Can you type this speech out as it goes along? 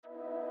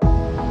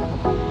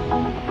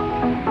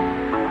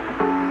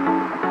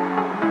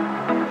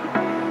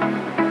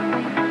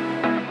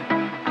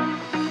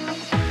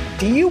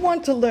Do you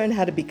want to learn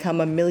how to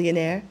become a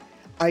millionaire?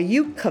 Are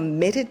you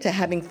committed to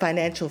having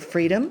financial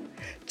freedom?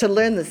 To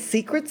learn the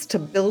secrets to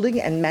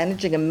building and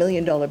managing $1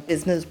 million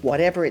business,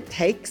 whatever it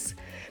takes?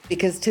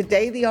 Because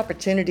today the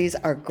opportunities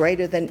are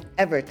greater than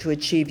ever to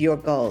achieve your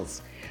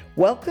goals.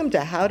 Welcome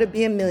to How to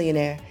Be a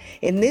Millionaire.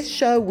 In this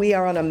show, we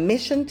are on a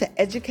mission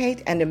to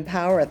educate and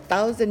empower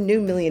 1,000 new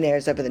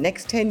millionaires over the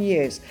next 10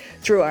 years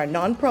through our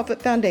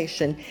nonprofit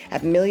foundation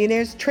at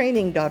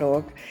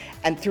millionairestraining.org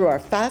and through our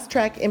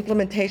fast-track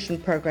implementation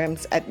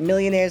programs at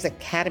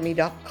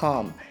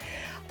millionairesacademy.com.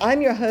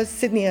 I'm your host,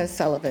 Sydney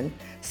O'Sullivan.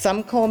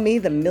 Some call me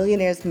the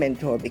Millionaire's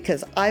Mentor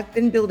because I've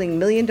been building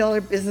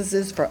million-dollar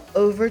businesses for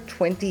over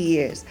 20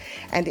 years.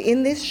 And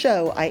in this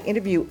show, I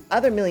interview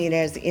other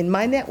millionaires in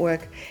my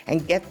network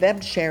and get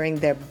them sharing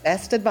their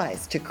best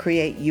advice to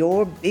create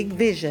your big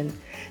vision,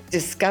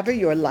 discover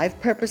your life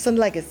purpose and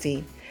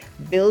legacy,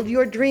 build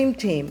your dream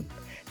team,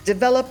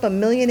 develop a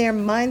millionaire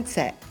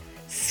mindset,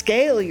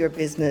 scale your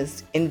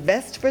business,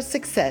 invest for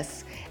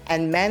success,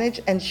 and manage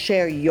and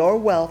share your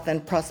wealth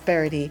and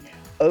prosperity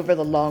over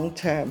the long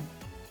term.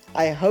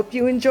 I hope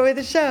you enjoy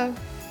the show.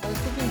 I was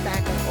thinking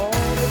back on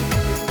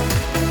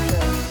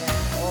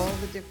all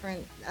the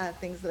different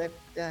things that I've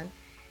done.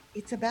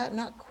 It's about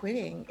not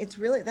quitting. It's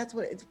really, that's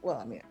what it's, well,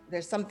 I mean,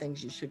 there's some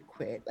things you should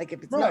quit, like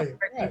if it's not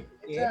working,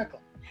 exactly.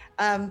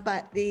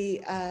 But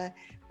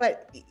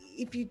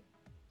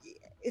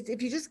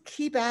if you just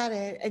keep at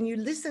it and you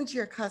listen to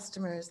your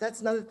customers,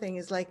 that's another thing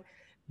is like,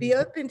 be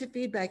open to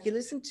feedback. You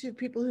listen to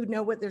people who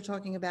know what they're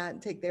talking about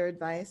and take their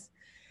advice.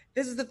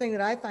 This is the thing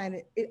that I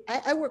find.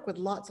 I work with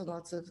lots and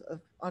lots of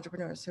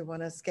entrepreneurs who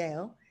want to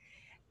scale.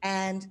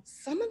 And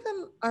some of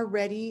them are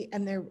ready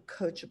and they're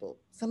coachable.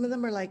 Some of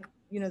them are like,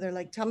 they're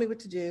like, tell me what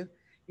to do.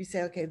 You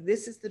say, okay,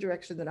 this is the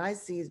direction that I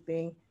see as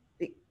being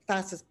the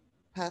fastest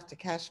path to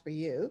cash for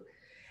you.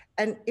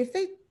 And if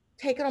they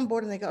take it on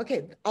board and they go,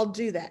 okay, I'll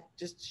do that.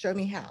 Just show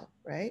me how,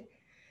 right?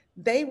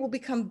 They will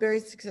become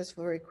very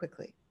successful very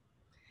quickly.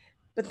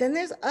 But then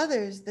there's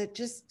others that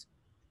just,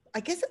 I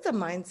guess it's a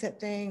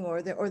mindset thing,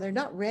 or they're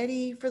not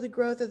ready for the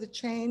growth or the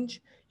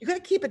change. You got to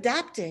keep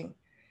adapting.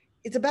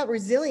 It's about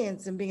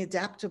resilience and being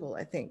adaptable,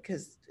 I think,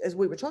 because as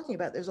we were talking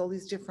about, there's all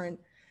these different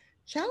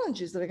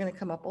challenges that are going to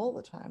come up all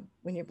the time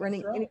when you're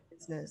running any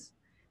business,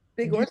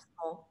 big or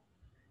small.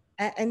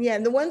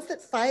 And the ones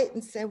that fight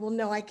and say, well,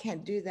 no, I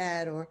can't do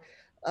that. Or,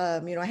 I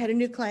had a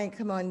new client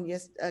come on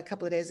a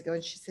couple of days ago,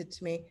 and she said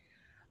to me,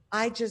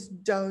 I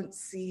just don't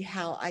see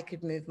how I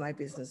could move my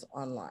business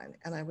online.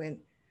 And I went,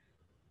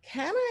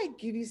 can I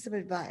give you some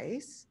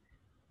advice?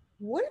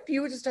 What if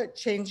you were to start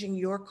changing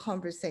your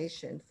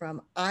conversation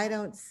from, I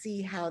don't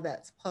see how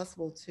that's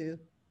possible, to,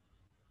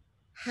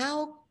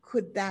 how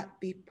could that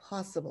be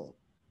possible?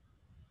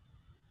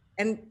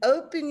 And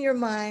open your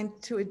mind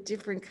to a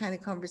different kind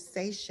of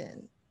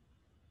conversation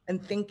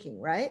and thinking,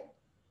 right?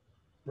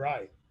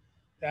 Right.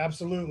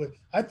 Absolutely.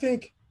 I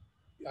think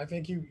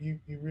you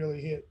really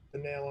hit the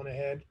nail on the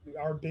head.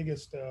 Our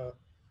biggest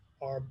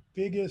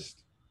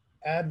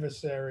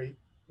adversary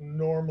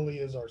normally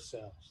is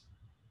ourselves,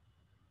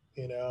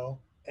 you know.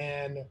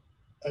 And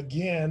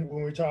again,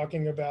 when we're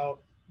talking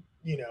about,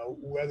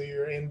 whether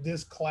you're in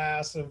this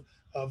class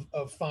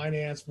of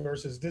finance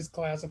versus this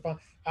class of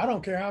finance, I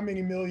don't care how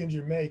many millions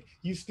you make,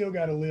 you still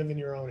got to live in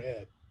your own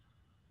head.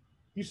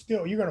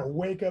 You're going to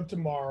wake up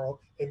tomorrow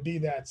and be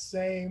that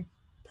same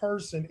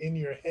person in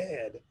your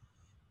head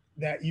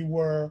that you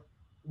were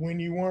when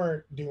you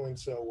weren't doing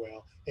so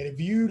well. And if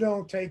you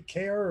don't take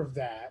care of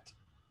that,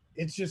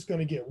 it's just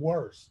going to get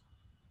worse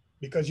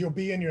because you'll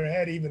be in your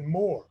head even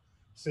more.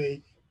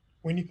 See,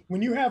 when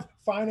you have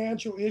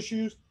financial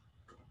issues,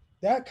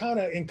 that kind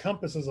of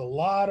encompasses a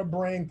lot of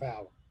brain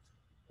power,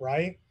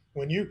 right?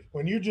 When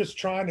you're just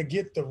trying to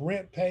get the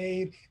rent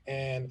paid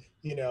and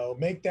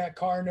make that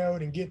car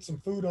note and get some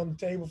food on the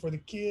table for the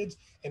kids,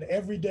 and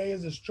every day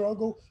is a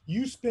struggle,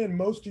 you spend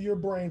most of your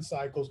brain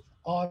cycles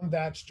on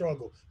that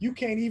struggle. You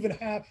don't even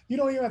have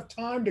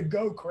time to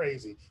go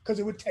crazy because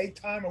it would take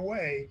time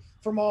away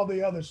from all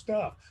the other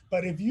stuff.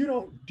 But if you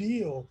don't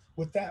deal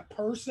with that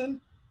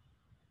person,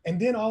 and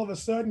then all of a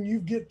sudden you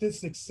get this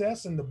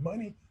success and the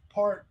money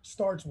part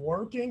starts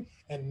working,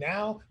 and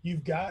now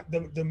you've got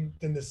the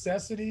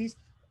necessities,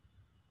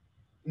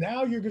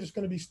 now you're just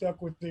going to be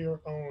stuck with your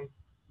own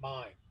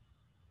mind.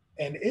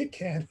 And it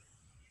can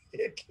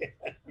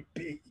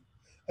be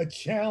a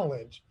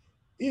challenge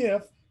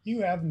if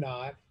you have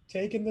not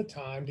taken the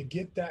time to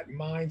get that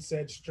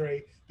mindset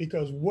straight,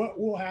 because what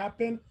will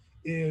happen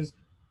is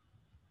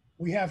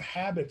we have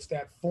habits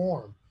that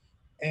form,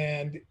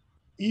 and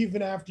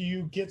even after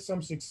you get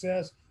some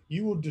success,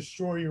 you will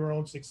destroy your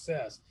own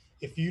success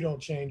if you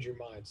don't change your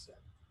mindset.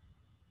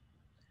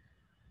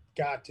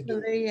 Got to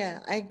do it. Yeah,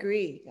 I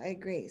agree.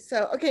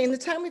 So, okay, in the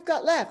time we've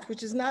got left,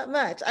 which is not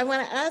much, I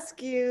want to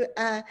ask you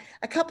a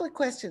couple of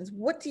questions.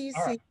 What do you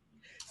All see? right.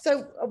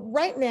 So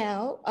right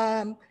now,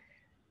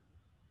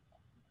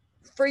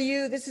 for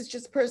you, this is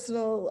just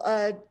personal.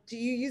 Do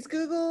you use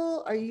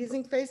Google? Are you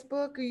using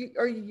Facebook?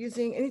 Are you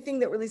using anything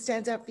that really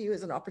stands out for you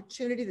as an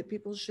opportunity that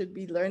people should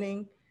be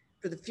learning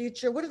for the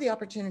future? What are the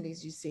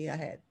opportunities you see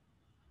ahead?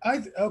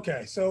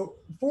 Okay, so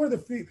for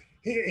the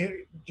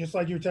just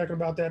like you're talking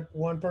about that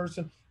one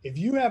person, if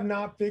you have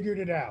not figured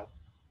it out,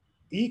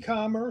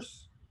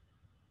 e-commerce,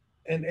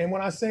 and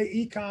when I say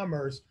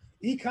e-commerce,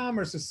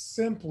 e-commerce is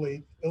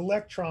simply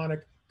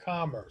electronic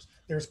commerce.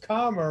 There's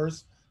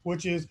commerce,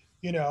 which is,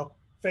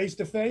 face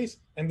to face,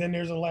 and then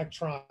there's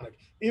electronic.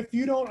 If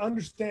you don't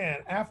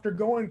understand after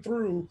going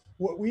through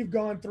what we've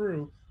gone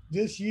through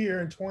this year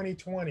in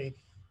 2020,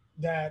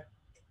 that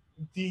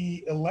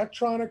the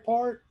electronic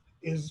part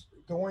is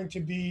going to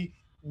be,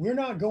 we're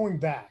not going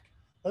back.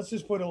 Let's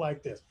just put it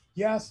like this.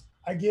 Yes,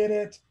 I get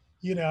it.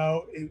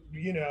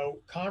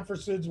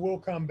 Conferences will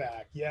come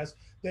back. Yes,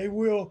 they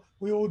will.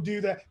 We will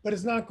do that, but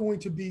it's not going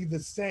to be the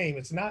same.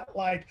 It's not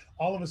like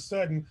all of a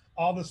sudden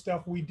all the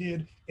stuff we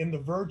did in the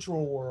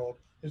virtual world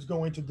is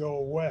going to go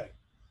away.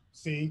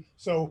 See,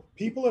 so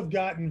people have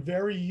gotten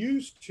very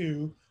used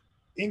to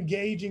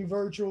engaging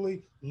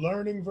virtually,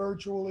 learning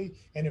virtually,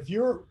 and if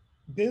your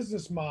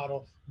business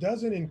model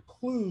doesn't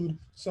include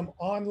some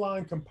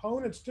online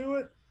components to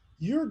it,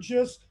 you're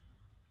just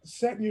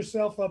setting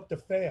yourself up to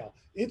fail.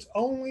 It's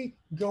only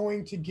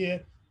going to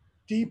get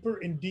deeper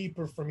and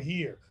deeper from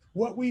here.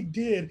 What we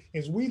did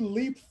is we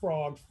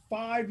leapfrogged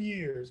 5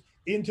 years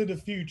into the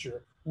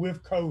future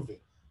with COVID.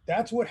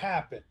 That's what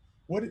happened.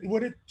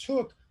 What it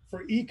took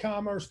for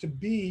e-commerce to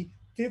be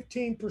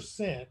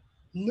 15%,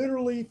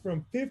 literally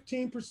from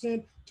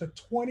 15% to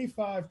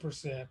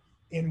 25%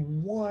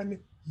 in 1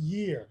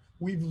 year.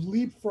 We've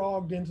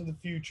leapfrogged into the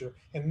future,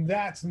 and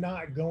that's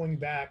not going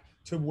back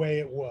to the way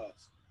it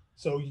was.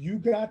 So you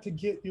got to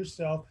get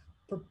yourself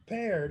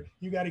prepared.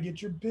 You got to get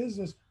your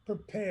business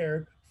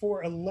prepared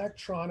for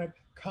electronic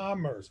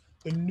commerce.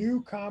 The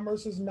new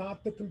commerce is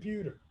not the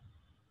computer.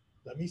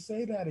 Let me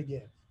say that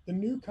again. The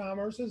new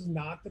commerce is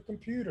not the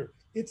computer.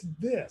 It's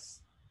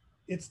this.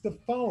 It's the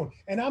phone.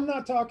 And I'm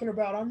not talking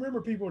about, I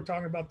remember people were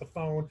talking about the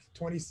phone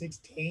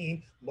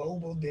 2016,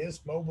 mobile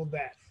this, mobile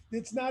that.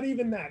 It's not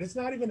even that. It's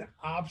not even an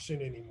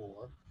option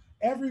anymore.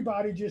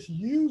 Everybody just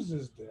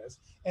uses this.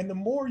 And the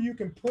more you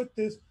can put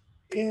this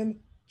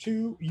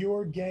into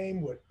your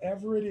game,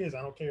 whatever it is,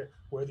 I don't care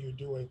whether you're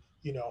doing,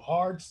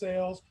 hard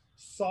sales,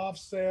 soft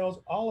sales,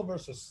 all of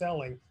us are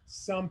selling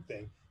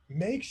something.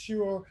 Make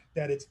sure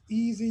that it's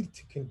easy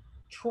to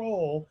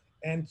control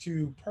and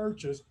to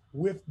purchase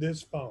with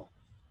this phone.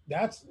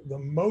 That's the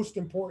most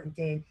important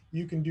thing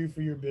you can do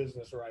for your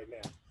business right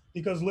now.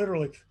 Because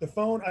literally, the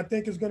phone, I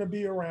think, is going to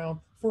be around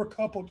for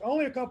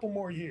only a couple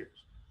more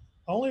years.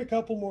 Only a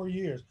couple more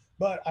years.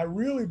 But I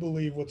really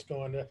believe what's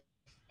going to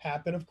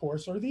happen, of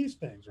course, are these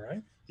things,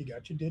 right? You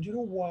got your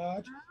digital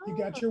watch, you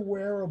got your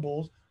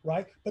wearables,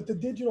 right? But the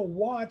digital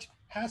watch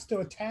has to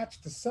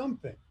attach to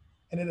something,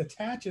 and it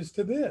attaches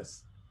to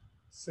this.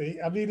 See,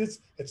 I mean,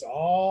 it's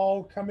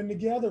all coming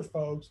together,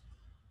 folks.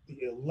 The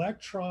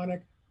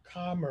electronic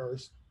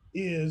commerce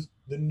is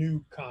the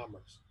new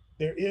commerce.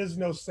 There is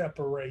no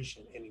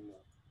separation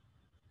anymore.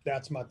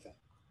 That's my thing.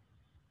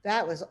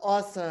 That was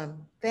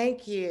awesome.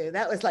 Thank you.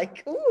 That was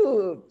like,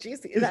 ooh,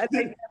 juicy. That's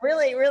like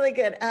really, really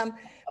good.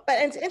 But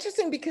it's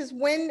interesting because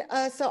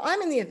so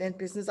I'm in the event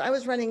business. I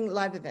was running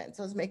live events.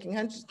 I was making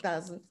hundreds of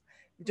thousands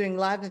doing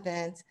live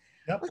events.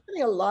 I Yep. was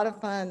having a lot of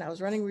fun. I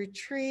was running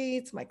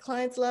retreats. My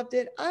clients loved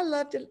it. I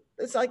loved it.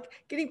 It's like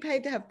getting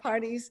paid to have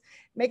parties,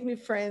 make new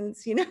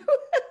friends, and people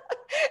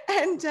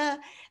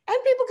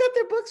got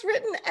their books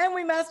written and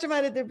we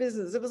masterminded their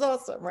business. It was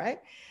awesome, right?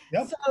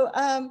 Yep.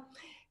 So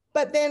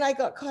but then I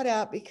got caught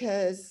out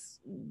because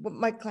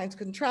my clients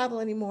couldn't travel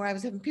anymore. I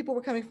was having people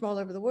were coming from all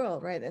over the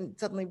world, right? And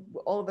suddenly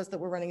all of us that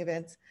were running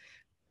events.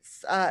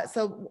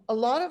 So a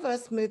lot of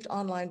us moved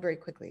online very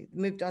quickly,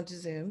 moved onto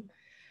Zoom.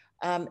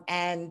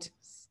 And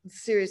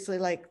seriously,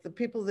 like the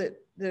people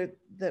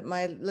that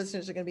my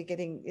listeners are going to be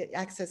getting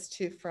access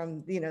to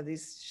from,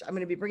 these, I'm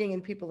going to be bringing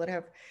in people that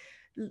have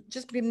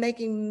just been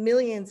making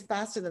millions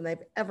faster than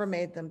they've ever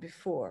made them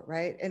before,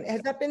 right? And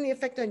has that been the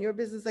effect on your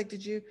business? Like,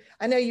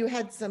 I know you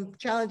had some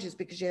challenges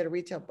because you had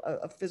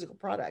a physical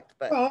product,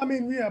 but Well, I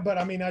mean, yeah, but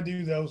I mean, I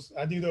do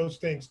those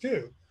things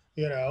too,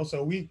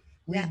 So we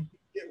yeah,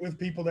 get with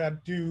people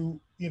that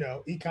do,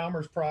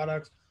 e-commerce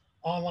products,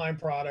 online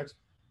products.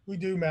 We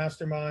do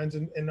masterminds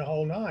and the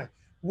whole nine.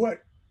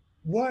 What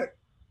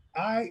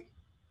I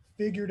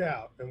figured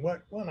out, and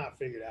well, not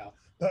figured out,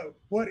 but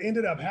what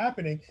ended up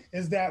happening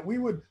is that we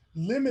would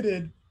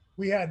limit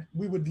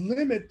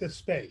the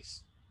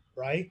space,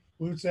 right?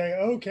 We would say,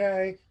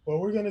 okay, well,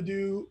 we're going to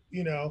do,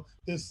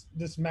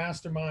 this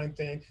mastermind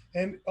thing,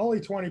 and only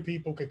 20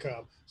 people could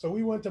come. So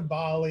we went to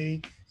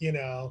Bali,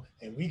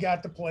 and we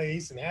got the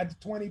place and had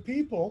 20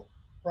 people,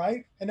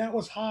 right? And that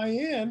was high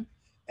end,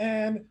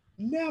 and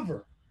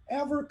never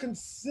ever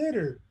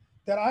considered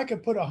that I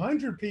could put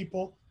 100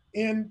 people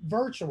in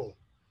virtually.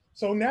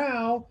 So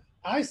now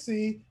I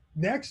see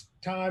next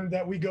time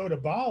that we go to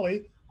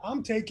Bali,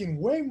 I'm taking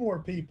way more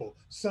people.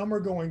 Some are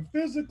going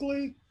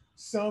physically,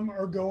 some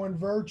are going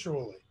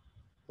virtually,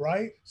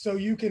 right? So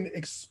you can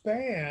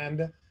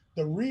expand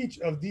the reach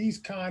of these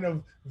kind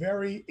of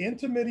very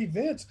intimate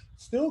events,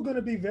 still going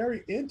to be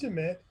very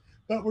intimate,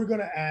 but we're going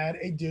to add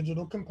a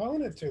digital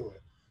component to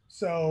it.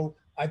 So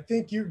I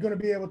think you're going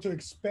to be able to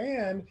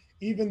expand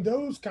even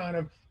those kind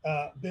of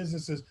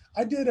businesses.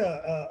 I did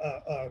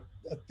a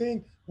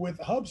thing with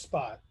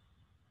HubSpot.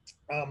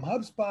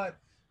 HubSpot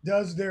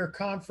does their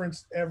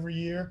conference every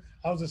year.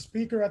 I was a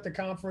speaker at the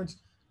conference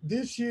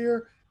this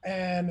year,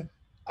 and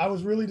I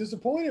was really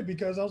disappointed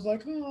because I was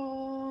like,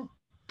 oh,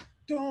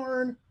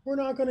 darn, we're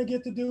not going to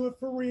get to do it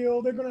for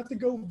real. They're going to have to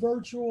go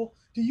virtual.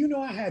 Do you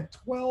know I had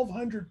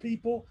 1,200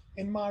 people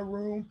in my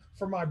room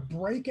for my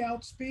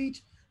breakout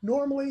speech?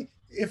 Normally,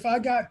 if I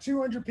got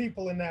 200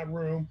 people in that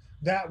room,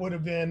 that would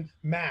have been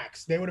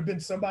max. They would have been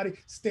somebody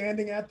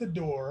standing at the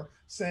door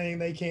saying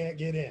they can't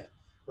get in, Yeah.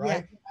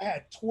 right? I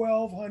had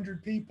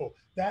 1,200 people.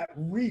 That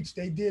reached,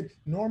 they did,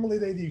 normally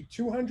they do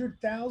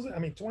 200,000, I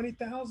mean,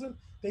 20,000.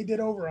 They did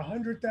over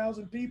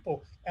 100,000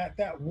 people at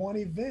that one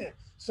event.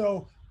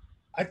 So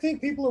I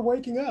think people are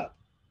waking up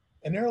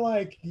and they're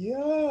like,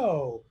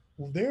 yo,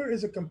 there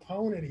is a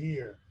component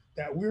here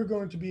that we're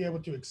going to be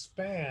able to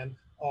expand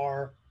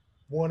our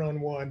one on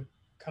one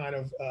kind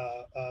of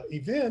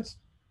events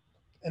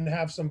and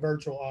have some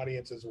virtual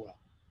audience as well.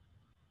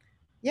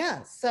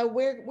 Yeah, so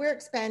we're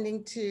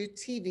expanding to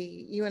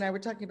TV. You and I were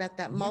talking about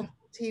that, Yeah.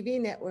 multiple TV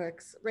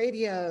networks,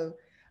 radio,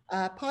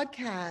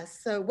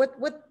 podcasts. So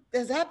what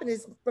has happened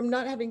is, from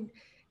not having,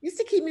 used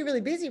to keep me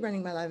really busy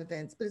running my live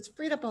events, but it's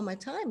freed up all my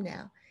time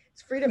now.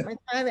 It's freed up my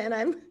time, and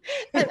and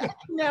I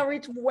can now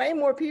reach way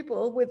more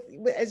people with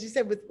as you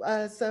said, with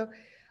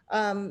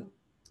um,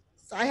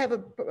 so I have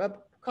a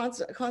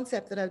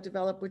concept that I've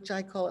developed, which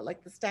I call it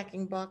like the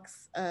stacking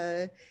box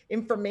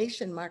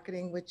information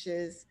marketing, which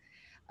is,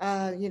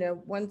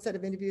 one set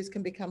of interviews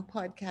can become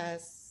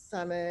podcasts,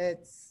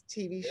 summits,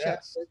 TV shows,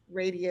 Yes.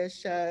 radio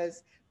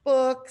shows,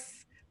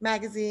 books,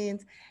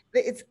 magazines.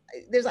 It's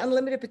there's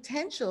unlimited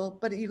potential,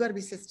 but you got to be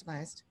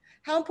systemized.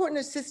 How important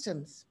are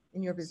systems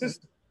in your business?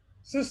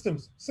 System,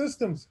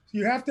 systems.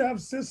 You have to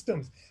have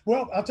systems.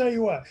 Well, I'll tell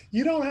you what,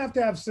 you don't have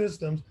to have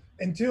systems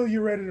until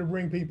you're ready to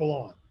bring people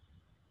on.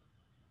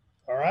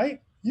 All right.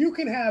 You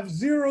can have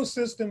zero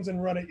systems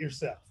and run it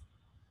yourself.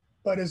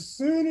 But as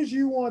soon as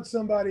you want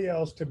somebody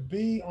else to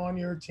be on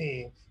your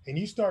team and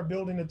you start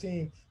building a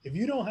team, if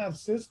you don't have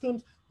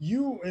systems,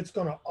 it's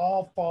going to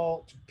all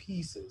fall to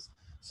pieces.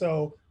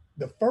 So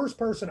the first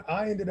person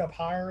I ended up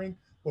hiring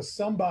was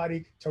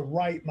somebody to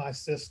write my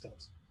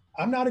systems.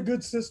 I'm not a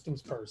good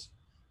systems person.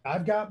 I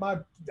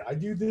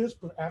do this,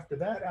 but after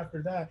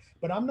that,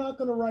 but I'm not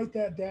going to write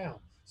that down.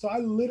 So I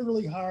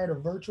literally hired a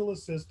virtual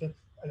assistant,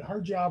 and her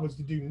job was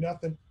to do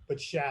nothing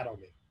but shadow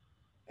me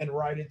and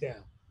write it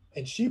down.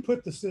 And she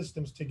put the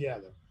systems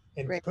together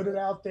and Great. put it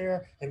out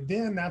there. And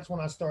then that's when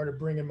I started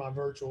bringing my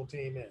virtual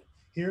team in.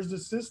 Here's the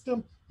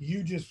system.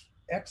 You just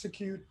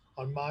execute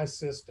on my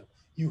system.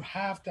 You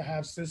have to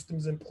have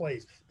systems in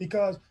place,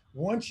 because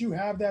once you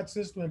have that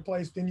system in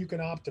place, then you can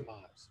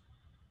optimize,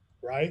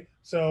 right?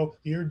 So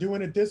you're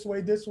doing it this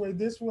way, this way,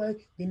 this way.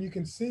 Then you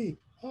can see,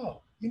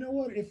 oh, you know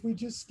what? If we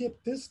just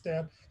skip this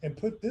step and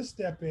put this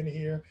step in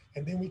here,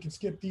 and then we can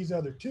skip these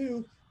other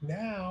two,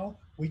 now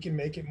we can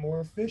make it more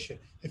efficient.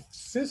 If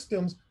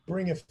systems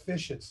bring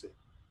efficiency,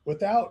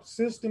 without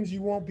systems,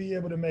 you won't be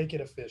able to make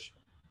it efficient,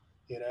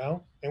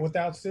 and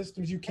without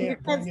systems, you And you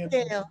can't can't bring in,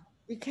 scale.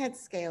 You can't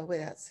scale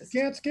without you systems.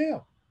 can't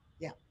scale.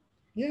 Yeah.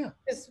 Yeah.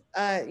 Because,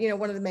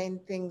 one of the main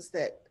things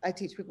that I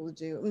teach people to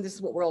do, and this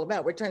is what we're all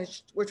about. We're trying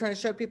to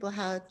show people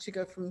how to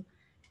go from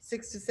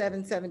 6 to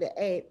 7, 7 to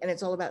 8, and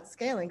it's all about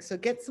scaling. So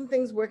get some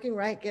things working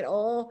right, get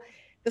all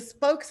the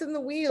spokes in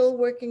the wheel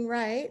working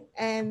right,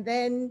 and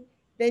then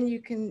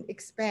you can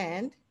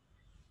expand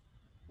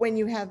when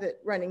you have it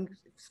running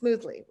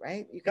smoothly,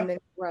 right? You can Yep. then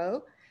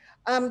grow.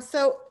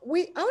 So I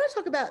want to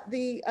talk about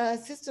the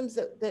systems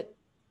that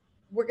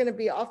we're going to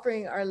be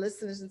offering our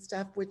listeners and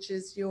stuff, which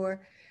is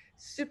your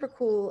super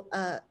cool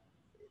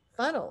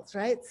funnels,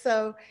 right?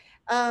 So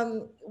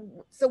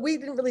we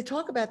didn't really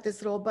talk about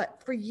this at all,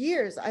 but for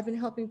years I've been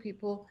helping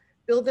people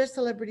build their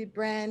celebrity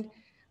brand,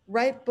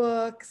 write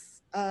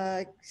books,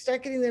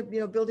 start getting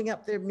their, building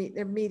up their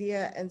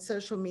media and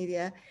social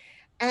media.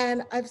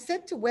 And I've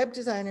said to web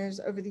designers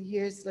over the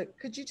years, like,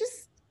 could you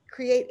just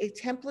create a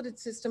templated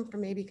system for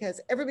me? Because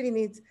everybody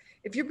needs,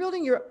 if you're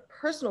building your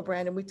personal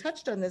brand, and we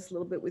touched on this a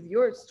little bit with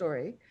your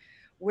story,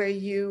 where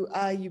you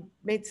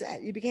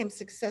became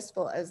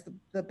successful as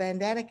the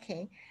bandana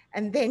king,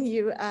 and then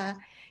you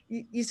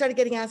started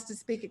getting asked to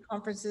speak at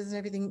conferences and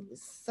everything.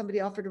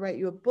 Somebody offered to write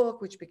you a book,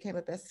 which became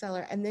a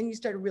bestseller, and then you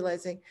started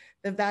realizing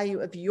the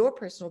value of your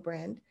personal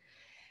brand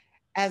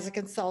as a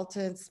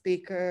consultant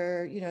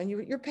speaker, and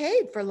you're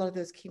paid for a lot of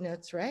those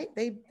keynotes, right?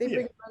 They Oh, yeah.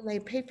 bring on, they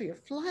pay for your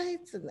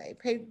flights, and they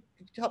pay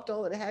top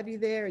dollar to have you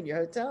there, and your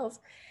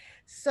hotels.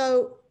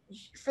 So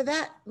for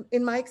that,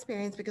 in my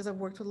experience, because I've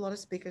worked with a lot of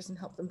speakers and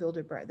helped them build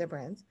their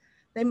brands,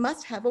 they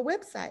must have a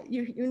website.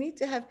 You need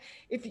to have,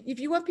 if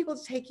you want people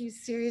to take you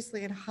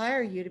seriously and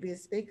hire you to be a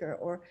speaker,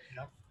 or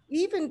Yep.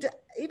 even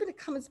to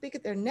come and speak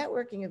at their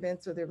networking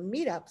events or their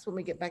meetups, when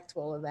we get back to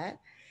all of that,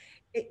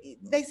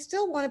 they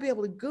still want to be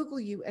able to Google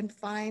you and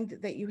find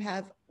that you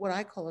have what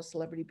I call a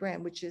celebrity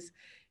brand, which is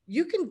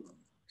you can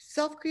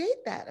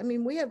self-create that. I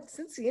mean, we have,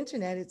 since the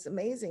internet, it's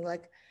amazing.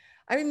 Like,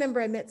 I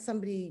remember I met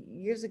somebody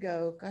years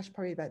ago, gosh,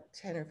 probably about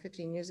 10 or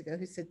 15 years ago,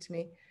 who said to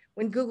me,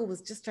 when Google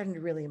was just starting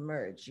to really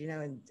emerge, you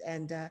know,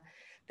 and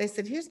they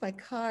said, here's my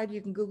card,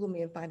 you can Google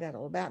me and find out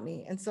all about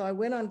me. And so I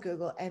went on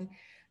Google, and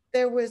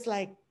there was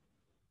like,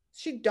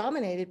 she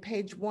dominated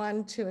page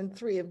 1, 2, and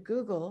 3 of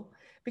Google,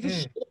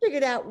 because she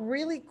figured out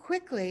really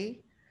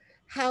quickly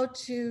how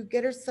to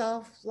get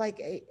herself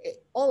like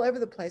all over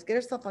the place, get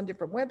herself on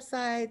different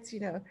websites,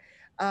 you know,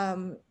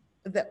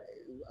 that,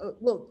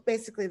 well,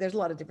 basically there's a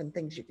lot of different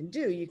things you can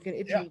do. You can,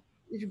 if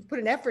you put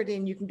an effort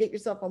in, you can get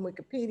yourself on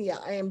Wikipedia,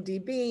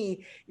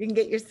 IMDb, you can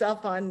get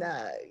yourself on,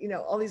 you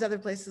know, all these other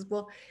places.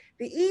 Well,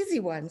 the easy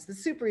ones, the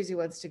super easy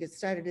ones to get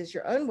started is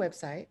your own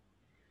website.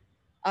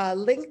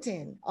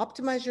 LinkedIn,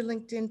 optimize your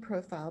LinkedIn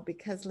profile,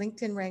 because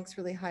LinkedIn ranks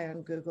really high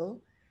on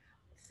Google.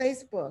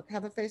 Facebook,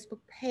 have a Facebook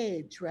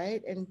page,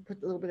 right? And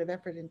put a little bit of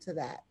effort into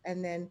that.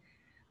 And then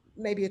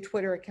maybe a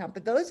Twitter account.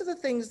 But those are the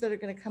things that are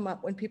going to come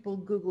up when people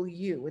Google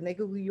you. When they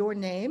Google your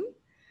name,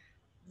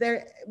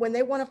 when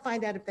they want to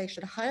find out if they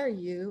should hire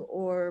you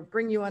or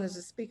bring you on as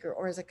a speaker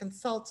or as a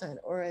consultant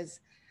or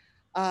as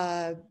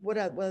well,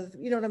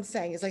 you know what I'm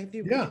saying? It's like if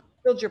you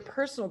build your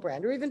personal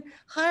brand, or even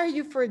hire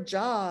you for a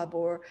job,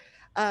 or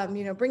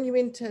you know, bring you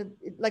into,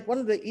 like, one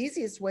of the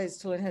easiest ways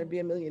to learn how to be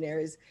a millionaire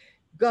is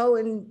go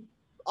and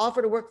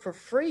offer to work for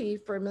free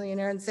for a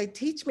millionaire and say,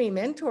 teach me,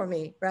 mentor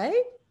me,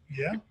 right?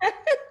 Yeah.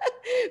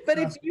 But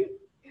if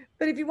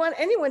you want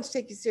anyone to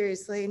take you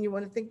seriously and you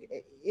want to think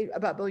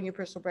about building your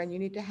personal brand, you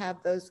need to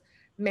have those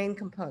main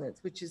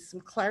components, which is some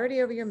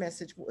clarity over your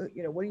message.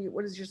 You know,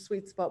 what is your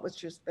sweet spot?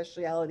 What's your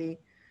specialty?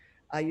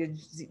 Your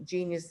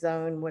genius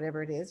zone,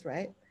 whatever it is,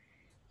 right?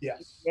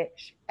 Yes.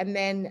 And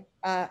then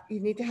you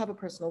need to have a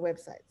personal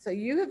website. So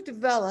you have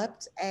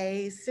developed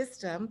a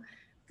system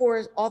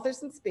for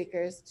authors and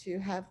speakers to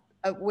have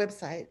a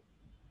website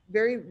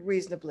very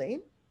reasonably.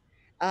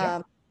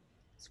 So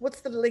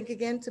what's the link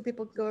again, so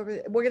people can go over?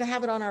 We're going to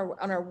have it on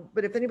our,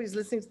 but if anybody's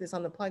listening to this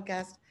on the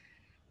podcast,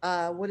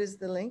 what is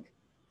the link?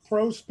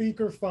 Pro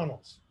Speaker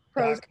Funnels.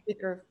 Pro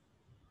Speaker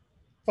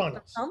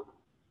Funnels.com.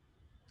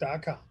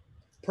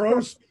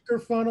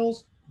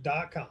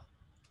 ProSpeakerFunnels.com.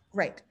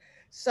 Right.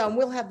 So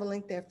we'll have the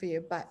link there for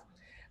you. But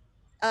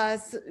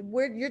so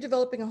you're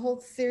developing a whole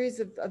series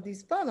of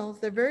these funnels.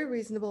 They're very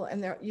reasonable,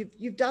 and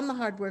you've done the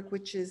hard work,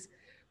 which is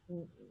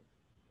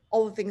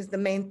all the things, the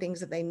main things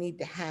that they need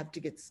to have to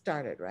get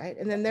started, right?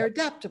 And then they're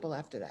adaptable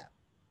after that.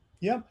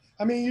 Yep.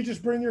 I mean, you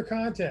just bring your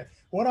content.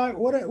 What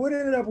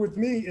ended up with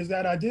me is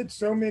that I did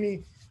so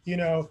many, you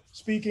know,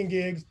 speaking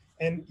gigs,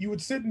 and you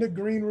would sit in the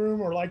green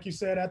room, or like you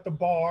said, at the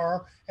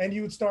bar, and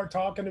you would start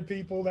talking to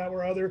people that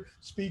were other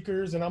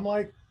speakers. And I'm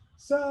like,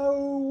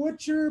 so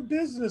what's your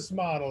business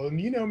model? And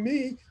you know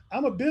me,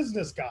 I'm a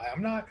business guy.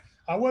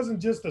 I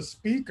wasn't just a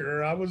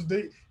speaker. I was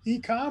the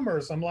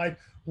e-commerce. I'm like,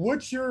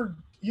 what's your,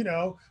 you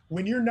know,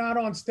 when you're not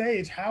on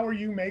stage, how are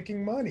you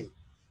making money?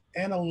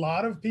 And a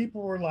lot of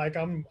people were like,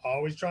 I'm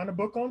always trying to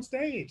book on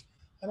stage.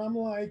 And I'm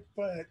like,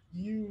 but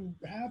you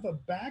have a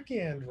back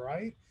end,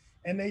 right?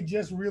 And they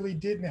just really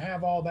didn't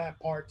have all that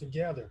part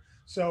together.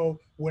 So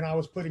when I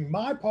was putting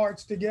my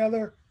parts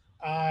together,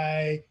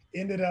 I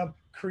ended up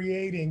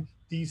creating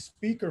these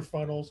speaker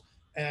funnels.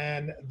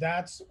 And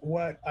that's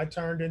what I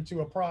turned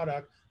into a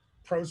product,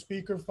 Pro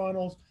Speaker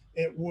Funnels.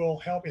 It will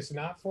help. It's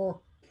not for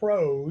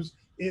pros.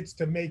 It's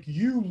to make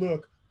you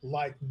look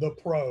like the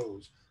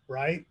pros,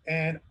 right?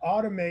 And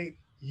automate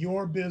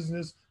your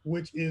business,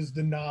 which is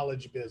the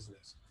knowledge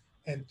business,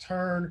 and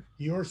turn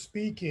your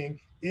speaking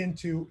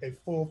into a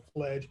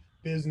full-fledged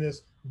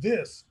business.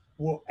 This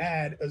will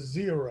add a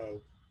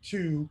zero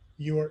to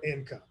your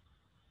income,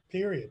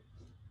 period.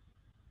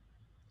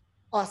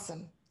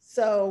 Awesome.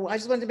 So I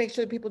just wanted to make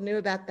sure that people knew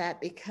about that,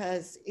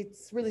 because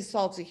it's really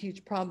solves a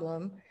huge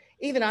problem.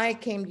 Even I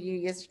came to you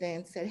yesterday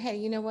and said, hey,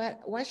 you know what?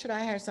 Why should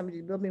I hire somebody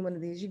to build me one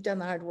of these? You've done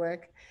the hard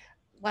work.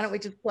 Why don't we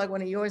just plug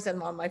one of yours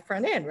in on my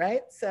front end,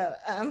 right? So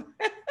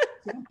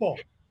simple.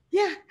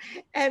 Yeah.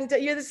 And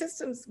you're the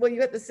systems. Well, you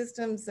got the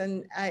systems,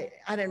 and I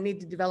don't need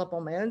to develop all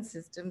my own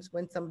systems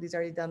when somebody's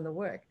already done the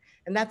work.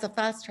 And that's a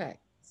fast track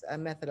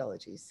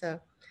methodology. So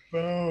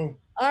boom.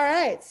 All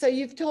right. So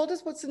you've told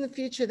us what's in the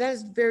future. That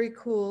is very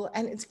cool.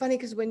 And it's funny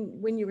because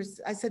when you were,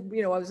 I said,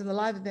 you know, I was in the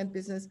live event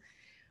business.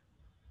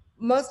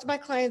 Most of my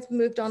clients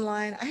moved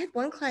online. I had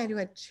one client who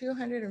had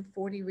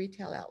 240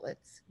 retail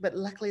outlets, but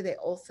luckily they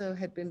also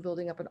had been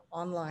building up an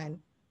online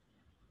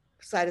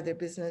side of their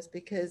business,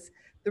 because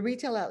the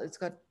retail outlets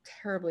got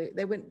terribly,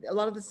 a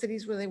lot of the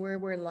cities where they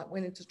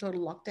went into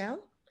total lockdown.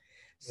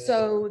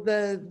 So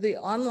the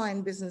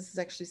online business has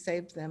actually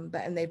saved them,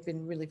 and they've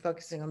been really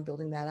focusing on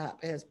building that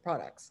up. It has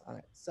products on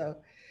it. So,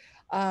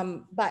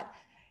 but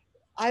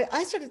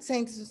I started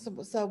saying,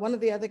 so one of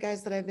the other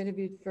guys that I've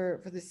interviewed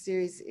for this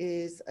series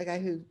is a guy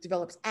who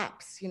develops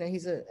apps. You know,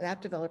 he's an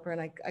app developer,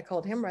 and I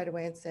called him right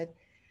away and said,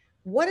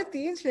 what if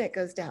the internet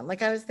goes down?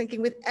 Like, I was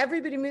thinking, with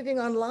everybody moving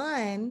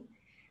online,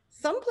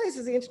 some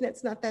places the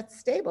internet's not that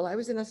stable. I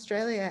was in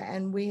Australia,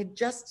 and they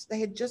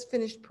had just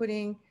finished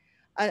putting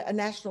a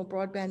national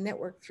broadband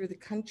network through the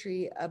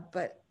country.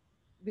 But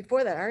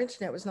before that, our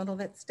internet was not all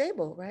that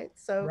stable, right?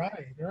 So,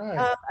 Right.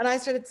 and I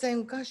started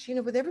saying, gosh,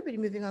 with everybody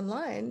moving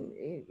online,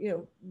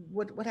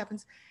 what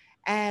happens?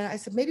 And I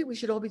said, maybe we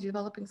should all be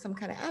developing some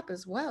kind of app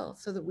as well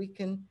so that we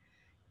can,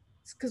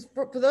 because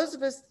for those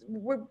of us,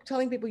 we're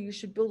telling people you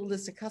should build a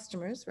list of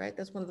customers, right?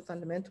 That's one of the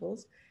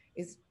fundamentals,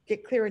 is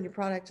get clear on your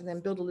product and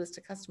then build a list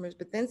of customers,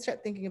 but then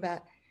start thinking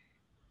about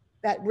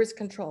that risk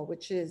control,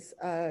 which is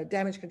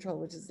damage control,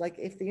 which is like,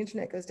 if the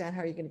internet goes down,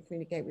 how are you going to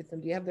communicate with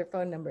them? Do you have their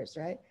phone numbers,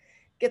 right?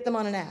 Get them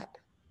on an app.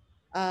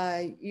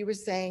 You were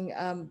saying,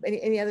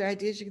 any other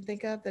ideas you can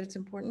think of that it's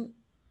important?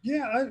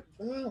 Yeah,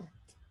 well,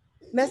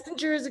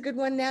 Messenger is a good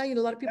one now. A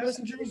lot of people.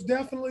 Messenger is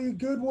definitely a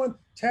good one.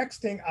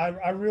 Texting,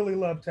 I really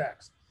love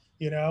text.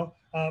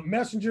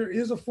 Messenger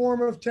is a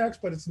form of text,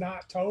 but it's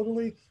not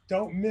totally.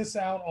 Don't miss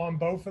out on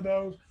both of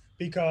those,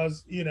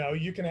 because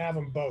you can have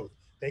them both.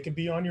 They can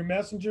be on your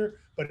Messenger,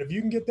 but if you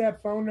can get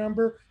that phone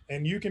number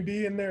and you can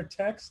be in their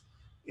text,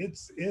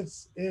 it's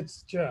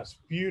just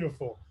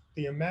beautiful,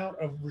 the amount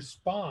of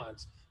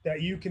response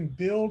that you can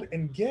build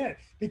and get.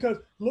 Because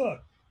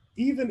look,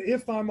 even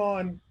if I'm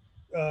on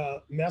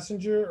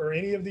Messenger or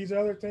any of these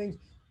other things,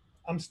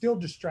 I'm still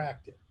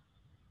distracted,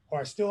 or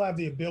I still have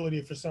the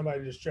ability for somebody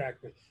to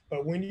distract me.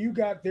 But when you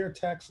got their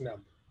text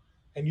number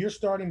and you're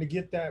starting to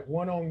get that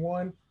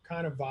one-on-one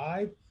kind of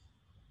vibe,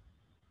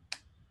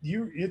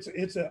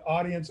 it's an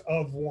audience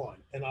of one,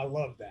 and I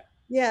love that.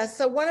 Yeah.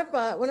 So one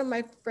of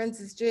my friends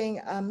is doing.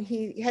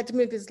 He had to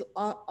move his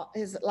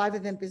live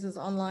event business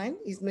online.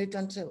 He's moved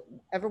on to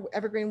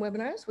Evergreen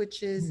Webinars,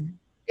 which is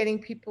getting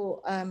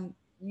people.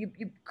 You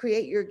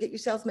get your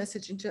sales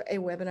message into a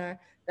webinar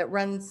that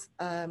runs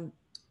on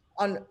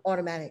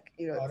automatic.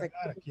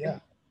 Automatic, yeah.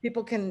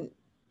 People can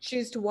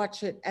choose to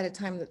watch it at a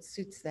time that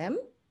suits them,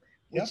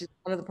 which is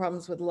one of the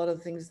problems with a lot of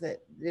the things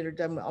that are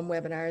done on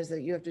webinars,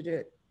 that you have to do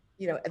it,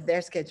 at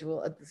their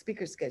schedule, at the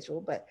speaker's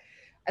schedule. But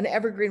an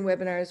evergreen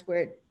webinar is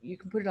where you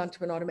can put it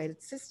onto an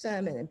automated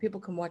system and people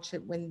can watch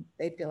it when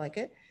they feel like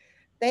it.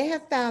 They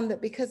have found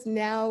that because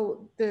now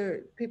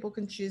the people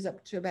can choose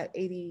up to about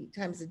 80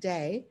 times a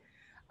day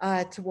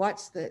to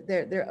watch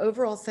their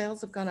overall sales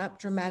have gone up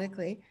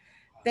dramatically.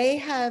 They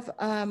have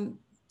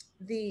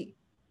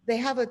they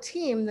have a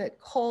team that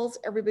calls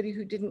everybody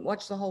who didn't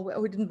watch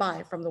who didn't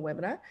buy from the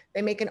webinar.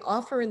 They make an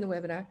offer in the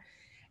webinar.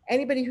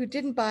 Anybody who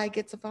didn't buy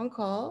gets a phone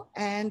call,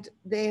 and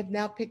they have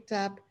now picked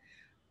up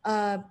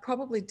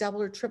probably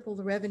double or triple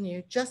the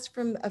revenue just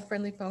from a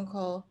friendly phone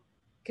call.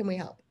 Can we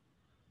help?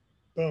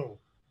 Boom.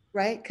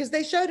 Right? Because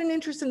they showed an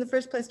interest in the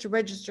first place to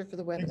register for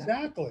the webinar.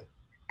 Exactly.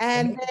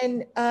 And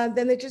then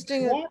they're just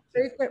doing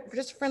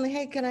just a friendly,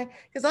 hey, can I?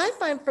 Because I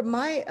find from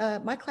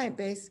my client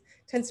base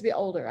tends to be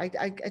older. I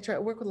try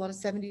to work with a lot of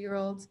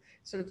 70-year-olds,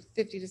 sort of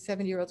 50 to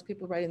 70-year-olds,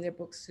 people writing their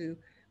books who,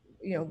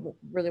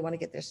 really want to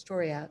get their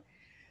story out.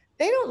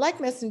 They don't like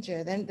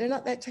Messenger. They're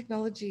not that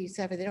technology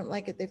savvy. They don't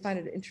like it. They find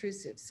it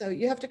intrusive. So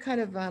you have to kind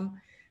of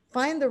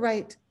find the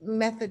right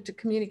method to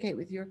communicate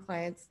with your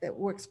clients that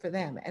works for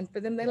them. And for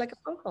them, they like a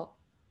phone call,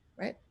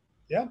 right?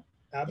 Yeah,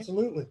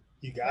 absolutely.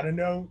 You got to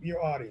know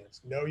your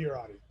audience. Know your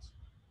audience.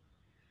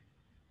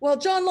 Well,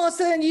 John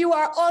Lawson, you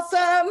are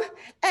awesome.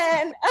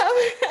 And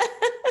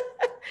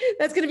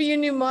that's going to be your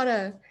new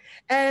motto.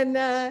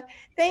 And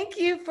thank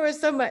you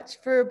so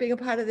much for being a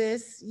part of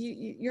this.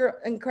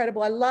 You're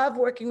incredible. I love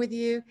working with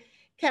you.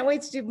 Can't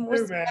wait to do more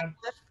stuff. Man.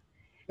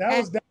 That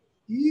was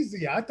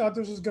easy. I thought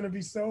this was going to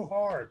be so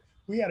hard.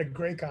 We had a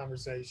great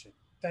conversation.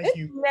 Thank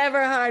you.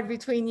 Never hard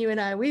between you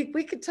and I. We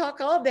could talk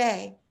all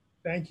day.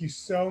 Thank you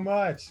so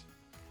much.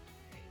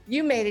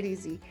 You made it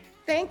easy.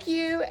 Thank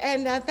you.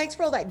 And thanks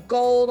for all that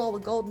gold, all the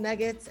gold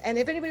nuggets. And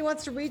if anybody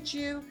wants to reach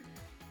you,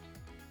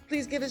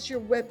 please give us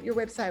your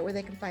website where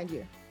they can find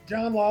you.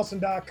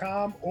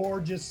 JohnLawson.com,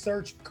 or just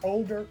search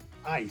Colder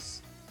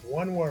Ice.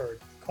 One word,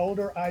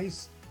 Colder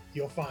Ice,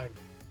 you'll find me.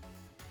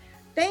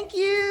 Thank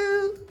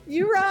you.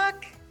 You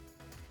rock.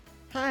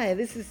 Hi,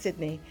 this is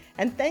Sydney,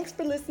 and thanks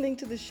for listening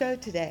to the show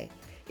today.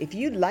 If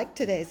you liked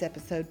today's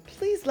episode,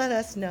 please let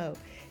us know.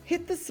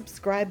 Hit the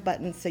subscribe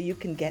button so you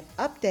can get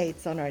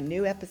updates on our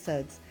new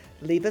episodes.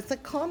 Leave us a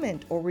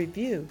comment or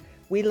review.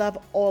 We love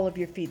all of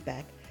your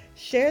feedback.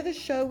 Share the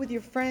show with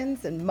your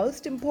friends, and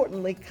most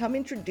importantly, come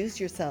introduce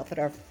yourself at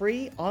our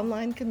free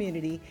online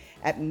community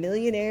at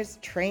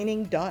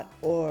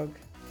millionairestraining.org.